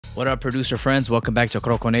What up, producer friends? Welcome back to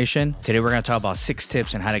Croco Nation. Today we're going to talk about 6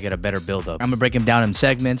 tips on how to get a better build-up. I'm going to break them down in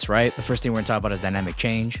segments, right? The first thing we're going to talk about is dynamic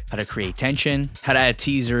change, how to create tension, how to add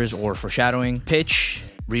teasers or foreshadowing, pitch,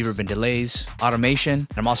 reverb and delays, automation.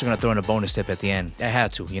 And I'm also going to throw in a bonus tip at the end. I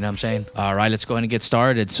had to, you know what I'm saying? All right, let's go ahead and get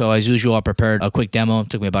started. So as usual, I prepared a quick demo. It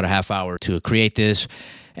took me about a half hour to create this.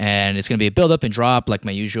 And it's going to be a build up and drop like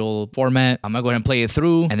my usual format. I'm going to go ahead and play it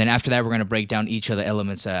through. And then after that, we're going to break down each of the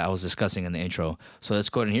elements that I was discussing in the intro. So let's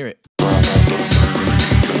go ahead and hear it.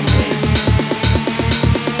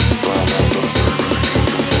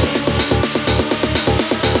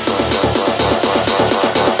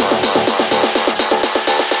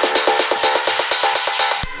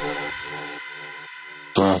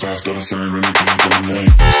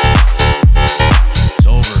 It's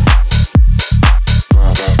over.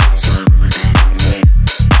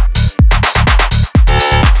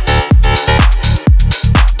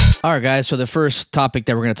 All right, guys, so the first topic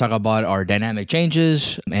that we're going to talk about are dynamic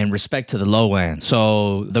changes and respect to the low end.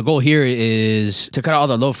 So the goal here is to cut out all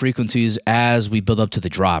the low frequencies as we build up to the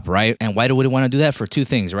drop, right? And why do we want to do that? For 2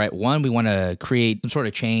 things, right? One, we want to create some sort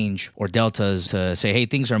of change or deltas to say, hey,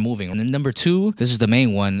 things are moving. And then number 2, this is the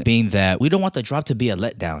main one, being that we don't want the drop to be a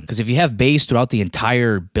letdown. Because if you have bass throughout the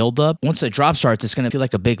entire buildup, once the drop starts, it's going to feel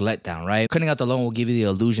like a big letdown, right? Cutting out the low will give you the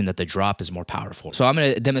illusion that the drop is more powerful. So I'm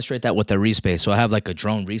going to demonstrate that with the respace. So I have like a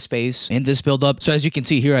drone respace in this buildup. So as you can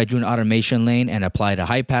see here, I drew an automation lane and applied a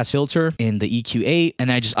high pass filter in the EQ8,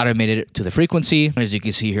 and I just automated it to the frequency. As you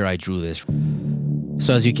can see here, I drew this.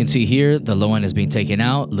 So as you can see here, the low end is being taken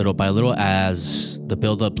out little by little as the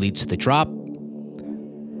buildup leads to the drop.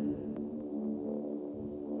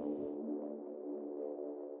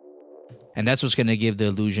 And that's what's going to give the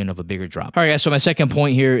illusion of a bigger drop. All right, guys, so my second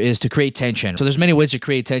point here is to create tension. So there's many ways to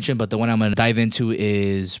create tension, but the one I'm going to dive into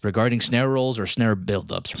is regarding snare rolls or snare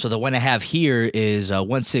buildups. So the one I have here is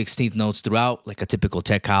 1/16 notes throughout, like a typical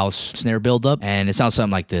tech house snare buildup. And it sounds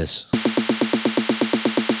something like this.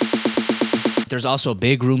 There's also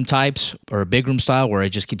big room types or a big room style where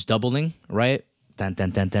it just keeps doubling, right? Right?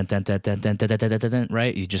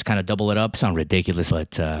 You just kind of double it up. Sound ridiculous,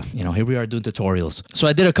 but you know, here we are doing tutorials. So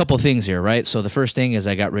I did a couple things here, right? So the first thing is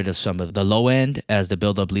I got rid of some of the low end as the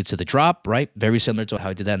buildup leads to the drop, right? Very similar to how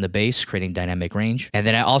I did that in the bass, creating dynamic range. And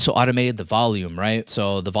then I also automated the volume, right?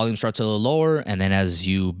 So the volume starts a little lower, and then as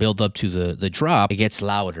you build up to the drop, it gets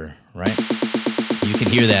louder, right? You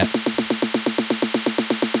can hear that.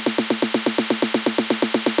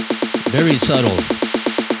 Very subtle.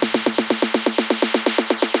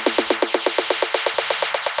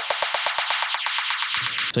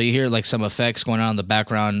 So you hear like some effects going on in the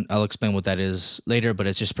background. I'll explain what that is later, but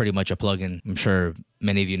it's just pretty much a plugin. I'm sure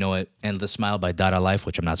many of you know it. Endless Smile by Dada Life,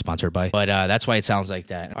 which I'm not sponsored by, but that's why it sounds like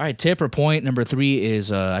that. All right, tip or point number 3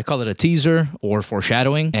 is I call it a teaser or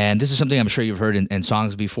foreshadowing. And this is something I'm sure you've heard in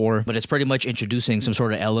songs before, but it's pretty much introducing some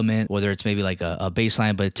sort of element, whether it's maybe like a bass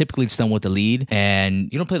line, but typically it's done with the lead. And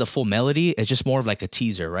you don't play the full melody. It's just more of like a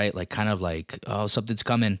teaser, right? Like kind of like, oh, something's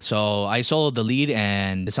coming. So I soloed the lead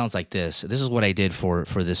and it sounds like this. This is what I did for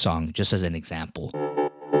this song, just as an example.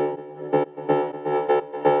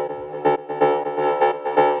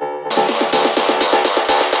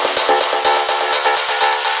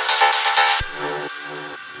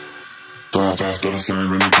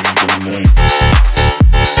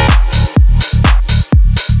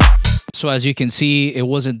 So as you can see, it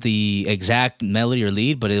wasn't the exact melody or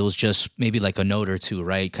lead, but it was just maybe like a note or two,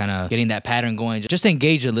 right? Kind of getting that pattern going, just to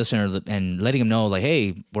engage the listener and letting them know like,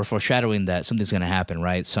 hey, we're foreshadowing that something's going to happen,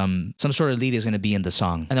 right? Some sort of lead is going to be in the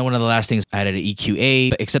song. And then one of the last things, I added an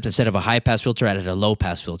EQ8, except instead of a high pass filter, I added a low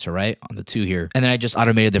pass filter, right? On the 2 here. And then I just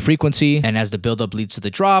automated the frequency. And as the buildup leads to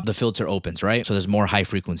the drop, the filter opens, right? So there's more high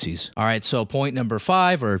frequencies. All right, so point number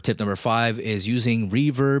 5 or tip number 5 is using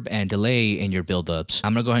reverb and delay in your buildups.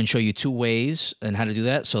 I'm going to go ahead and show you 2 ways and how to do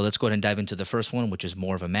that. So let's go ahead and dive into the first one, which is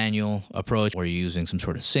more of a manual approach where you're using some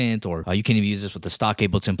sort of synth, or you can even use this with the stock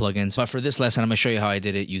Ableton plugins. But for this lesson, I'm going to show you how I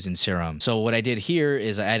did it using Serum. So what I did here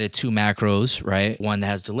is I added 2 macros, right? One that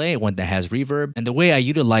has delay, one that has reverb. And the way I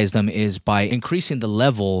utilize them is by increasing the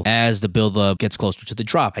level as the buildup gets closer to the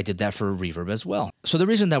drop. I did that for reverb as well. So the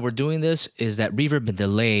reason that we're doing this is that reverb and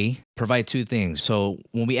delay provide 2 things. So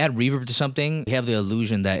when we add reverb to something, we have the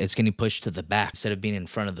illusion that it's getting pushed to the back instead of being in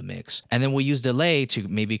front of the mix. And then we use delay to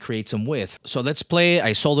maybe create some width. So let's play it.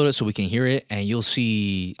 I soloed it so we can hear it, and you'll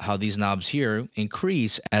see how these knobs here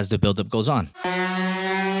increase as the buildup goes on.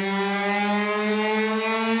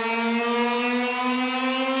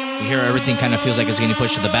 You hear everything kind of feels like it's getting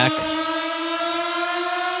pushed to the back.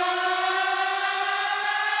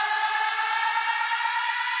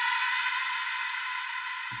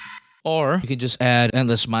 Or Or you can just add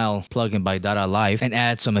Endless Smile plugin by Dada Live and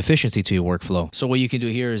add some efficiency to your workflow. So what you can do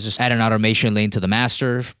here is just add an automation lane to the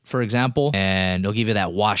master, for example, and it'll give you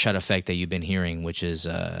that washout effect that you've been hearing, which is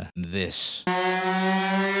this.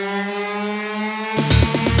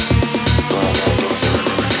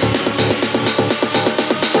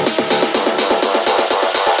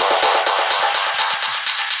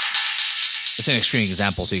 It's an extreme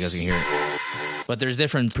example so you guys can hear it. But there's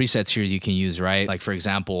different presets here you can use, right? Like, for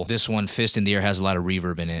example, this one, Fist in the Air, has a lot of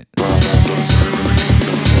reverb in it.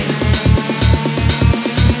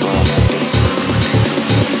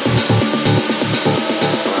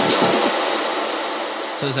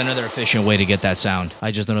 So this is another efficient way to get that sound.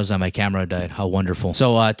 I just noticed that my camera died. How wonderful.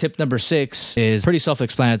 So tip number 6 is pretty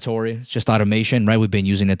self-explanatory. It's just automation, right? We've been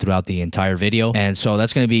using it throughout the entire video. And so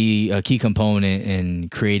that's going to be a key component in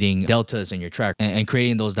creating deltas in your track and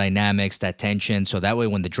creating those dynamics, that tension. So that way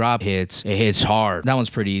when the drop hits, it hits hard. That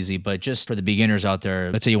one's pretty easy. But just for the beginners out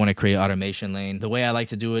there, let's say you want to create an automation lane. The way I like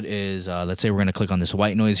to do it is, let's say we're going to click on this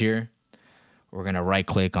white noise here. We're going to right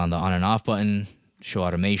click on the on and off button, show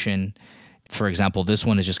automation. For example, this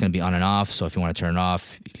one is just going to be on and off. So if you want to turn it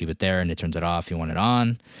off, you leave it there and it turns it off. You want it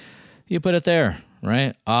on, you put it there,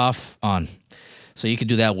 right? Off, on. So you can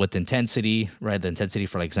do that with intensity, right? The intensity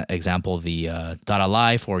for like example, the Dada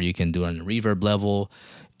Live, or you can do it on the reverb level,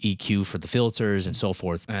 EQ for the filters and so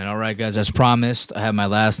forth. And all right, guys, as promised, I have my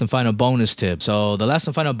last and final bonus tip. So the last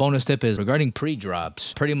and final bonus tip is regarding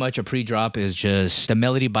pre-drops. Pretty much a pre-drop is just the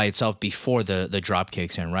melody by itself before the drop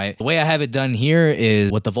kicks in, right? The way I have it done here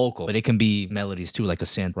is with the vocal, but it can be melodies too, like a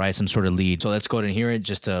synth, right? Some sort of lead. So let's go ahead and hear it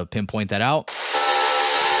just to pinpoint that out.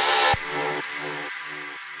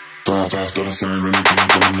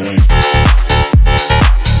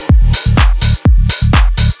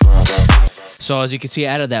 So as you can see,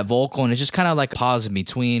 I added that vocal, and it's just kind of like a pause in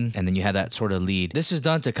between, and then you have that sort of lead. This is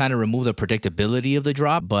done to kind of remove the predictability of the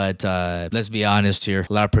drop, but let's be honest here,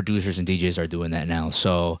 a lot of producers and DJs are doing that now.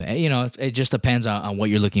 So, you know, it just depends on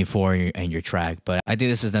what you're looking for in your track. But I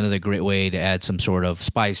think this is another great way to add some sort of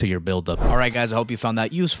spice to your build-up. All right, guys, I hope you found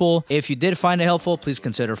that useful. If you did find it helpful, please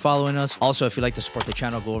consider following us. Also, if you'd like to support the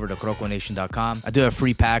channel, go over to croconation.com. I do have a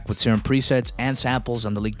free pack with Serum presets and samples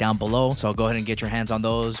on the link down below, so go ahead and get your hands on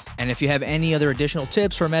those. And if you have any other additional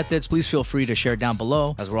tips or methods, please feel free to share down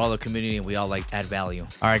below, as we're all a community and we all like to add value.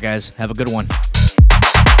 All right, guys, have a good one.